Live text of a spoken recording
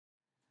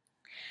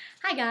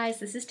Hi guys,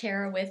 this is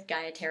Tara with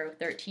Gaia Tarot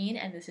 13,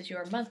 and this is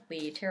your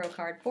monthly tarot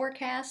card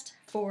forecast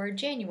for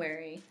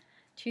January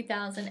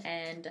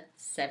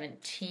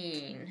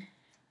 2017.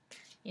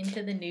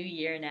 Into the new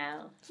year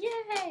now.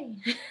 Yay!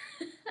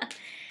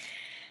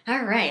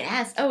 Alright,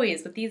 as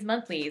always with these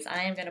monthlies,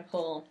 I am going to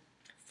pull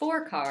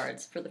 4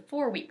 cards for the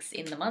 4 weeks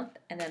in the month,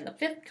 and then the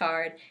 5th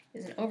card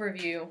is an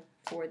overview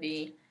for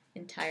the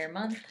entire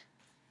month.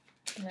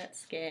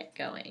 Let's get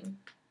going.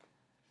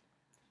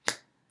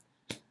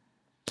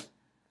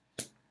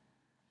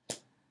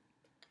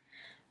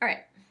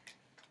 Alright.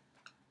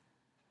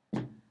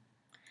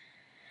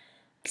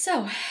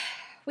 So,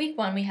 week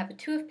 1 we have a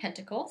Two of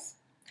Pentacles,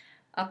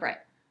 upright.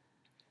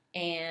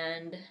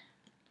 And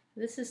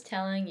this is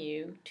telling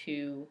you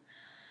to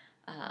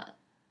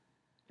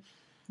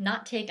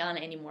not take on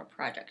any more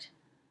project.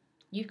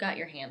 You've got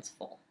your hands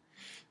full.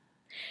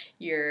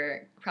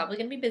 You're probably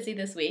going to be busy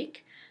this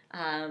week.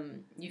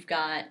 You've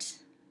got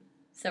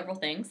several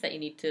things that you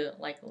need to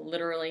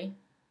literally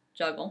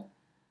juggle.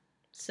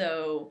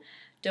 So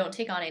don't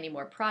take on any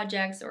more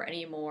projects or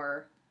any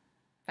more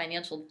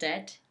financial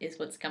debt is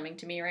what's coming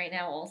to me right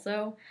now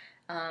also.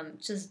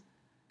 Just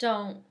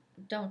don't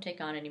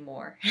take on any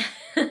more.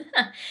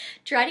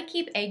 Try to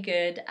keep a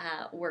good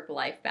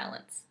work-life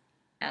balance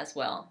as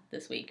well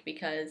this week,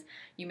 because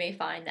you may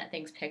find that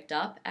things picked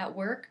up at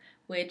work,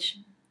 which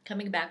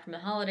coming back from the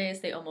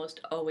holidays, they almost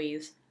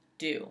always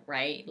do,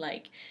 right?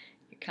 Like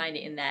you're kind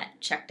of in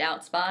that checked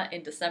out spot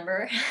in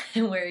December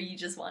where you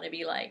just want to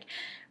be like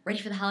ready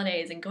for the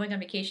holidays and going on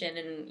vacation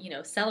and, you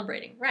know,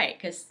 celebrating, right?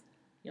 Because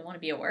you don't want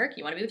to be at work,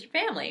 you want to be with your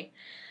family.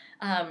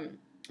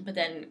 But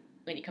then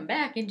when you come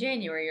back in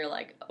January, you're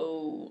like,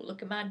 oh,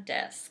 look at my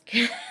desk.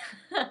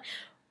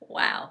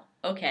 Wow,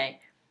 okay.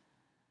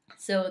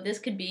 So this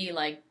could be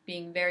like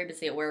being very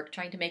busy at work,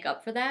 trying to make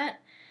up for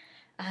that.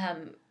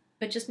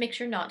 But just make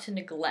sure not to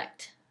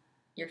neglect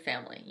your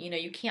family. You know,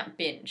 you can't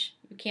binge.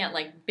 You can't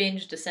like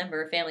binge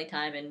December family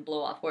time and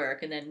blow off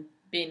work and then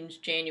binge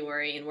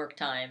January and work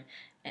time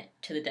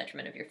to the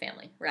detriment of your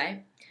family,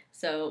 right?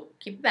 So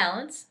keep a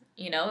balance.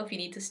 You know, if you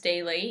need to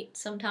stay late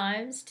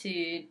sometimes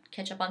to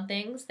catch up on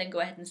things, then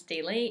go ahead and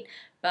stay late.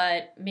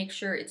 But make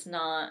sure it's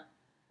not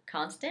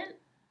constant.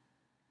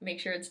 Make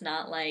sure it's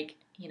not like,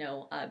 you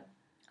know, a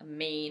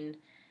main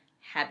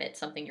habit,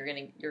 something you're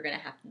gonna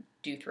have to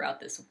do throughout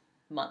this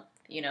month.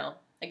 You know,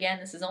 again,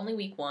 this is only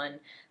week 1,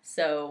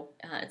 so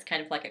it's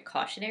kind of like a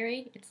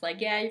cautionary. It's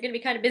like, yeah, you're gonna be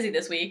kind of busy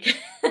this week.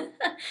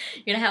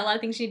 You're gonna have a lot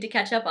of things you need to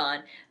catch up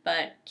on,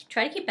 but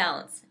try to keep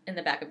balance in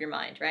the back of your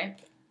mind, right?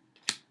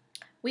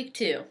 Week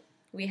 2,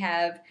 we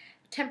have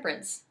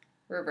Temperance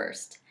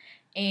reversed,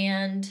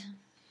 and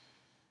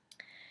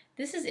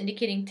this is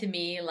indicating to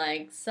me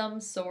like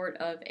some sort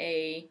of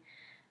a,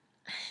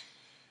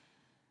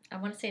 I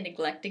want to say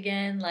neglect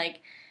again,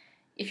 like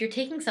if you're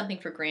taking something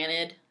for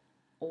granted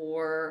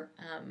or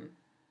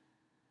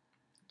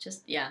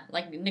just, yeah,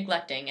 like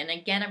neglecting. And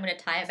again, I'm going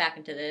to tie it back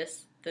into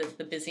this,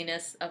 the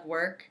busyness of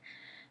work.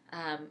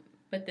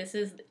 But this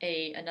is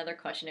another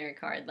cautionary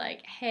card,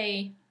 like,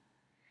 hey,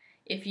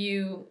 if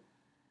you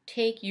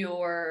take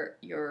your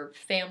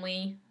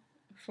family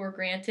for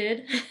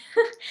granted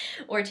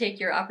or take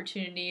your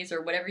opportunities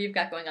or whatever you've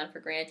got going on for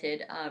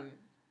granted,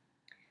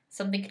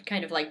 something could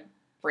kind of like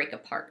break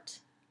apart.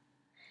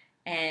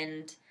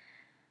 And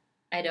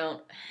I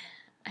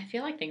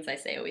feel like things I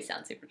say always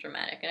sound super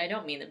dramatic, and I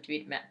don't mean them to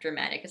be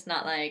dramatic. It's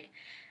not like,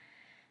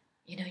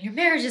 you know, your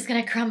marriage is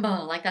gonna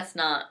crumble. Like, that's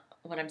not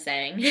what I'm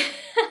saying.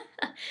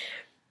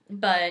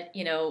 But,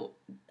 you know,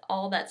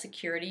 all that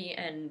security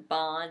and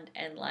bond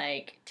and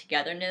like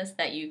togetherness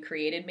that you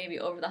created maybe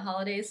over the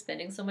holidays,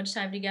 spending so much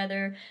time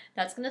together,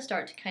 that's gonna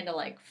start to kind of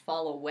like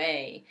fall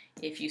away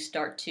if you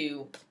start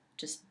to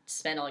just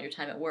spend all your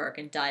time at work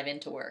and dive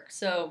into work.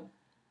 So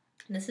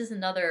this is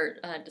another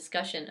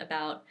discussion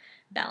about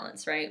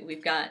balance, right?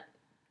 We've got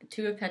the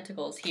Two of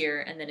Pentacles here,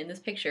 and then in this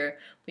picture,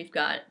 we've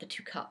got the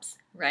 2 cups,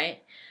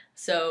 right?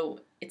 So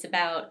it's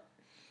about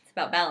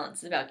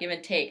balance. It's about give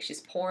and take.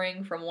 She's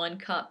pouring from one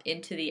cup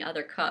into the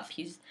other cup.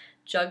 He's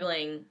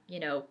juggling, you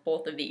know,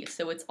 both of these.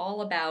 So it's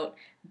all about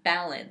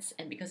balance,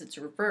 and because it's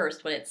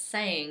reversed, what it's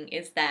saying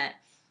is that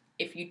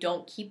if you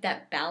don't keep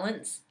that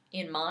balance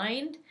in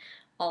mind,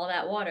 all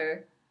that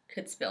water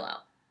could spill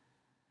out.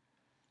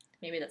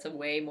 Maybe that's a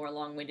way more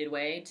long-winded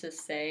way to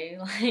say,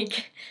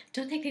 like,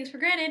 don't take things for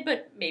granted,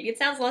 but maybe it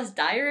sounds less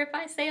dire if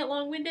I say it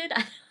long-winded.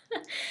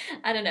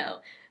 I don't know.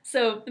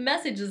 So the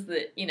message is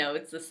that, you know,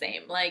 it's the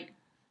same. Like,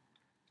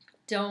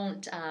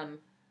 don't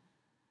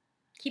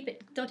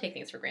take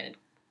things for granted.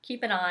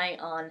 Keep an eye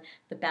on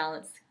the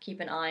balance. Keep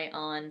an eye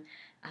on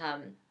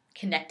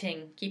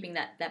connecting, keeping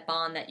that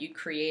bond that you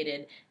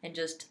created, and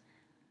just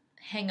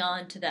hang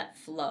on to that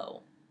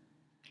flow.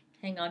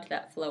 Hang on to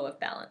that flow of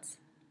balance.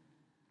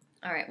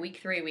 All right, week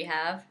 3 we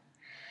have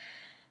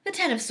the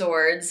 10 of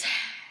Swords,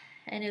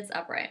 and it's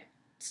upright.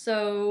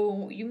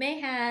 So you may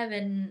have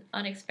an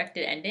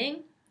unexpected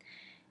ending,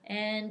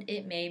 and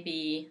it may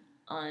be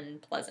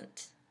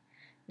unpleasant.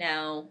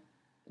 Now,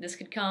 this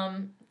could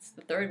come, it's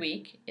the 3rd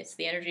week, it's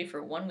the energy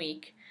for 1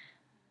 week,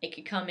 It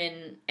could come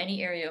in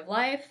any area of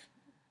life.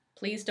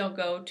 Please don't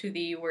go to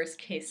the worst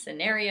case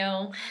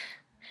scenario.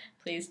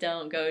 Please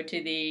don't go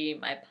to the,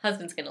 my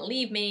husband's gonna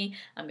leave me,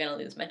 I'm gonna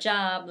lose my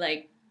job.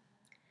 Like,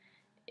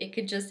 it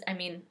could just, I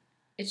mean,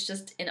 it's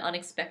just an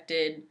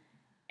unexpected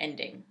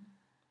ending.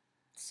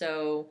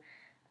 So,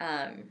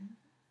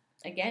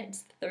 again,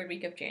 it's the third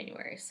week of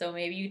January. So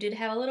maybe you did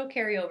have a little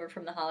carryover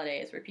from the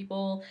holidays where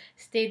people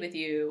stayed with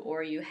you,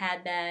 or you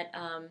had that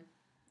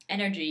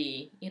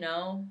energy, you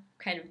know,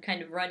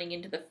 kind of running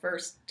into the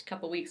first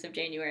couple weeks of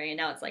January, and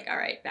now it's like, all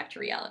right, back to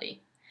reality.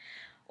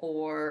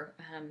 Or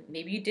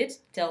maybe you did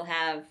still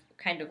have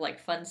kind of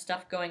like fun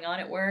stuff going on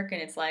at work,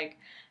 and it's like,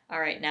 all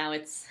right, now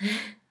it's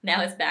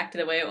now it's back to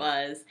the way it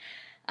was.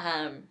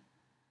 Um,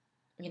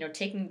 you know,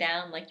 taking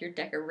down like your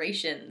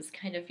decorations,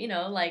 kind of, you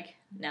know, like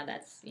now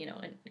that's, you know,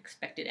 an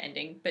expected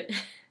ending, but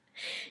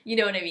you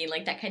know what I mean,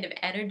 like that kind of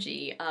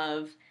energy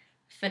of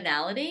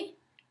finality.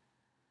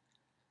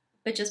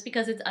 But just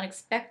because it's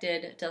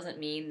unexpected doesn't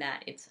mean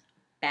that it's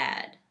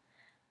bad.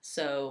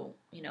 So,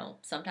 you know,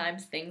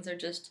 sometimes things are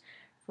just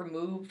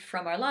removed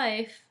from our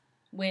life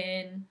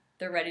when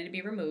they're ready to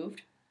be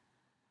removed.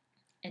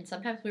 And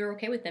sometimes we're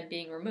okay with them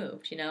being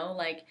removed, you know?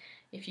 Like,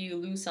 if you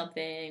lose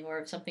something or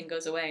if something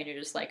goes away and you're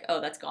just like, oh,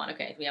 that's gone,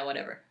 okay, yeah,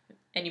 whatever.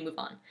 And you move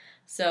on.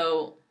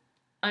 So,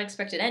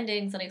 unexpected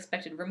endings,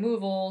 unexpected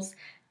removals,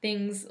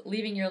 things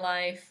leaving your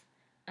life,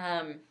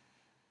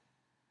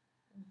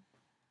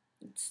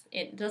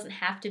 it doesn't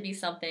have to be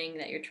something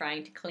that you're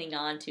trying to cling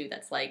on to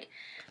that's like,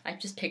 I'm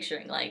just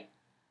picturing like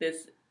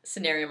this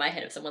scenario in my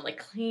head of someone like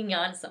clinging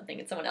on to something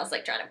and someone else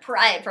like trying to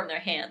pry it from their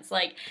hands.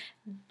 Like,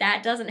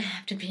 that doesn't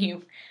have to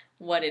be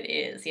what it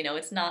is, you know?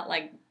 It's not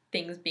like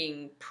things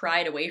being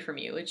pried away from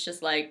you. It's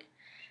just like,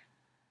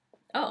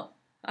 oh,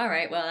 all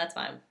right, well, that's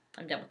fine.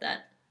 I'm done with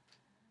that.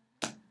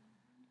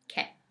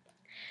 Okay.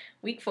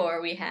 Week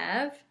 4, we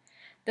have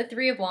the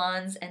Three of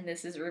Wands, and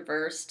this is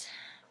reversed.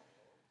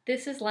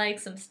 This is like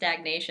some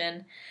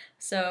stagnation.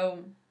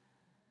 So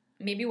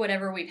maybe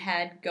whatever we've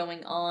had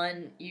going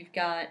on, you've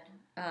got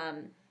a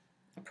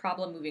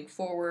problem moving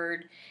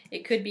forward.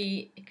 It could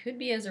be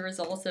as a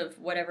result of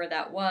whatever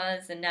that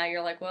was, and now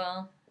you're like,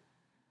 well,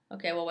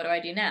 okay, well, what do I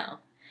do now?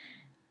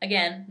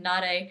 Again,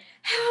 not a,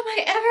 how am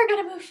I ever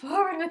going to move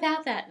forward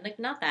without that? Like,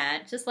 not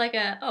that. Just like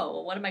a, oh,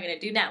 well, what am I going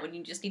to do now? When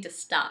you just need to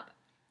stop.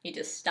 You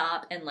just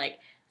stop and, like,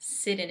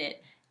 sit in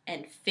it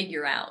and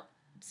figure out.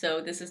 So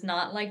this is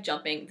not like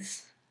jumping.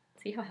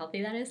 See how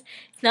healthy that is?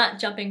 It's not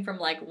jumping from,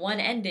 like, one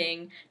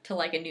ending to,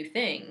 like, a new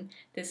thing.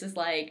 This is,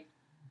 like,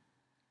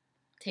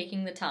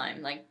 taking the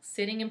time. Like,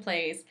 sitting in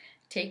place,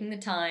 taking the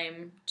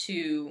time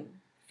to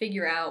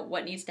figure out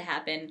what needs to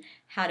happen,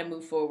 how to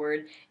move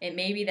forward. It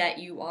may be that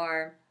you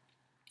are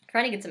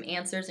trying to get some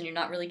answers and you're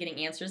not really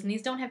getting answers, and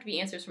these don't have to be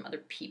answers from other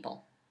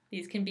people.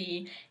 These can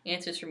be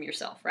answers from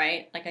yourself,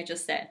 right? Like I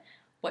just said,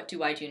 what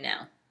do I do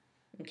now?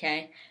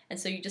 Okay? And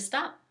so you just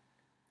stop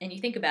and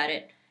you think about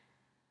it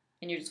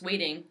and you're just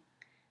waiting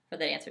for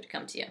that answer to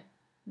come to you,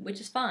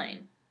 which is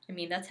fine. I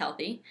mean, that's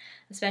healthy.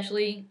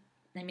 Especially,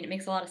 I mean, it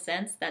makes a lot of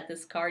sense that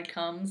this card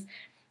comes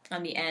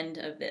on the end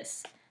of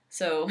this.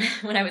 So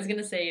what I was going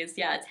to say is,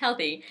 yeah, it's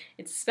healthy.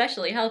 It's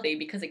especially healthy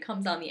because it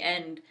comes on the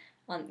end,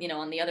 on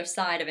the other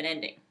side of an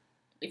ending.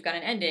 We've got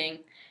an ending,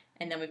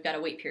 and then we've got a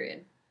wait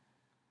period,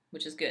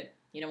 which is good.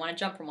 You don't want to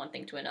jump from one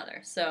thing to another.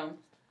 So,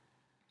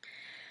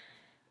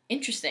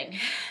 interesting.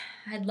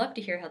 I'd love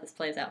to hear how this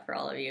plays out for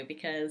all of you,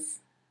 because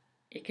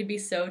it could be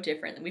so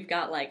different. We've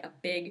got like a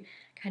big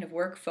kind of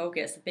work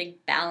focus, a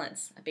big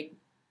balance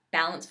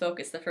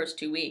focus the first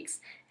 2 weeks,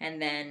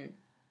 and then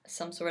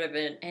some sort of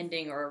an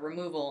ending or a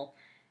removal,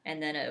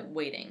 and then a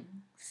waiting.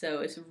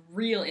 So it's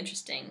real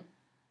interesting.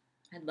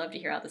 I'd love to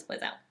hear how this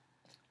plays out.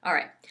 All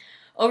right.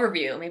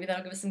 Overview. Maybe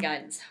that'll give us some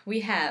guidance.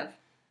 We have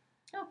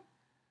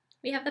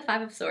the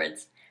Five of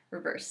Swords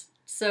reversed.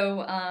 So,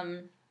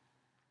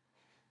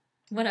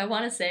 what I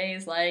want to say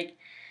is, like,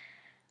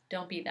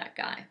 don't be that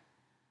guy.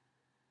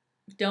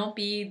 Don't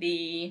be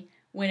the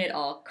win at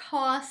all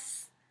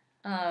costs,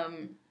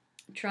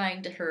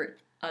 trying to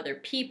hurt other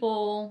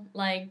people.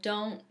 Like,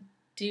 don't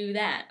do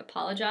that.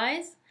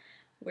 Apologize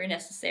where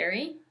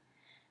necessary.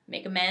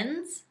 Make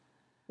amends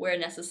where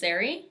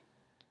necessary.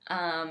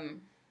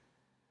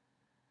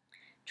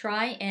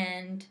 Try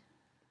and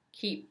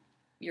keep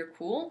your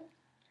cool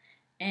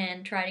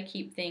and try to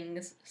keep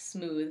things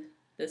smooth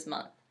this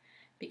month.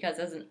 Because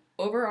as an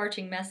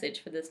overarching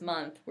message for this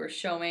month, we're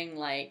showing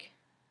like,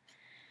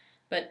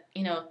 but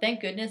you know,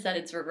 thank goodness that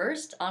it's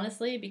reversed,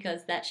 honestly,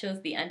 because that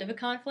shows the end of a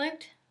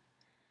conflict.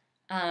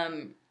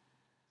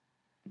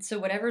 So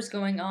whatever's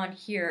going on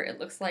here, it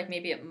looks like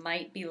maybe it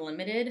might be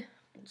limited.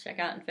 We'll check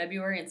out in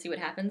February and see what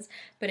happens.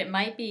 But it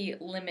might be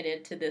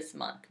limited to this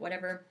month.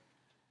 Whatever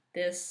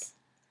this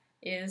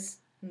is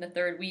in the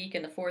 3rd week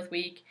and the 4th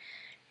week,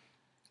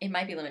 it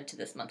might be limited to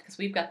this month because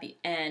we've got the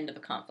end of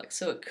a conflict.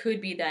 So it could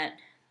be that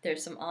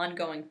there's some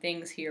ongoing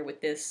things here with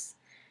this.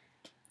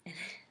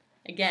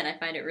 Again, I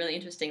find it really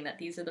interesting that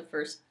these are the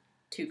first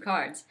 2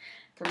 cards,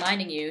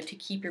 reminding you to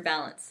keep your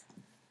balance.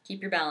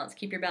 Keep your balance,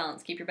 keep your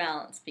balance, keep your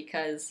balance,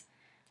 because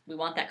we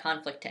want that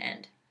conflict to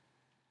end.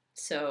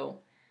 So,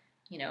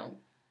 you know,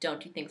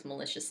 don't do things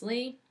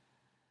maliciously.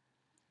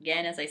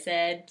 Again, as I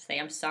said, say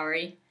I'm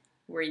sorry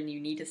where you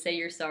need to say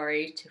you're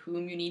sorry, to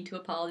whom you need to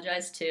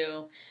apologize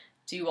to.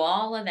 Do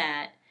all of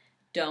that.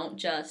 Don't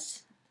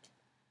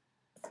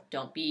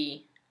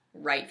be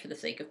right for the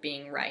sake of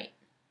being right.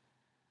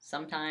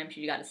 Sometimes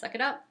you gotta suck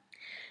it up,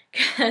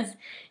 because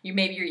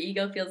maybe your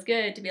ego feels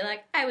good to be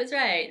like, I was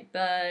right,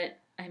 but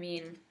I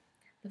mean,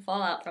 the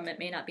fallout from it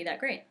may not be that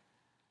great.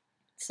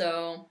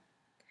 So,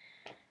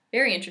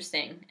 very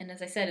interesting. And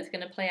as I said, it's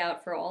going to play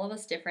out for all of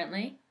us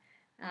differently.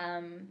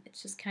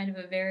 It's just kind of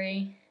a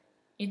very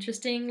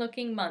interesting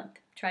looking month.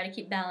 Try to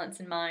keep balance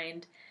in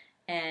mind,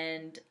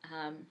 and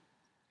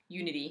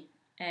unity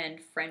and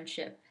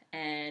friendship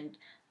and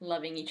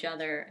loving each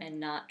other, and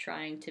not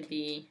trying to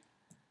be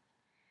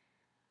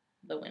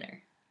the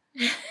winner.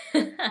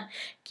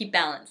 Keep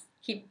balance.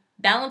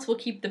 Balance will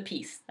keep the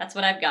peace. That's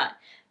what I've got.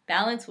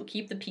 Balance will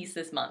keep the peace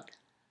this month.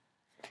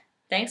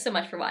 Thanks so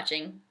much for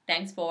watching.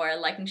 Thanks for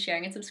liking,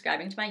 sharing, and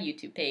subscribing to my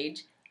YouTube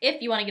page.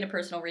 If you want to get a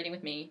personal reading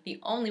with me, the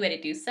only way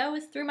to do so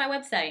is through my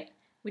website,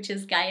 which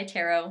is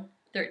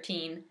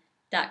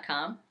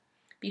GaiaTarot13.com.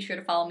 Be sure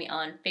to follow me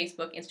on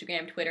Facebook,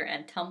 Instagram, Twitter,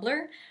 and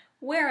Tumblr,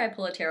 where I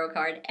pull a tarot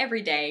card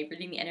every day,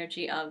 reading the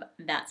energy of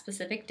that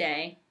specific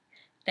day.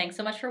 Thanks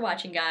so much for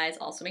watching, guys.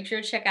 Also, make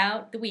sure to check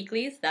out the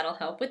weeklies. That'll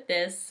help with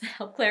this,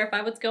 help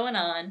clarify what's going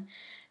on.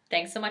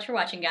 Thanks so much for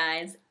watching,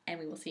 guys, and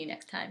we will see you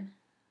next time.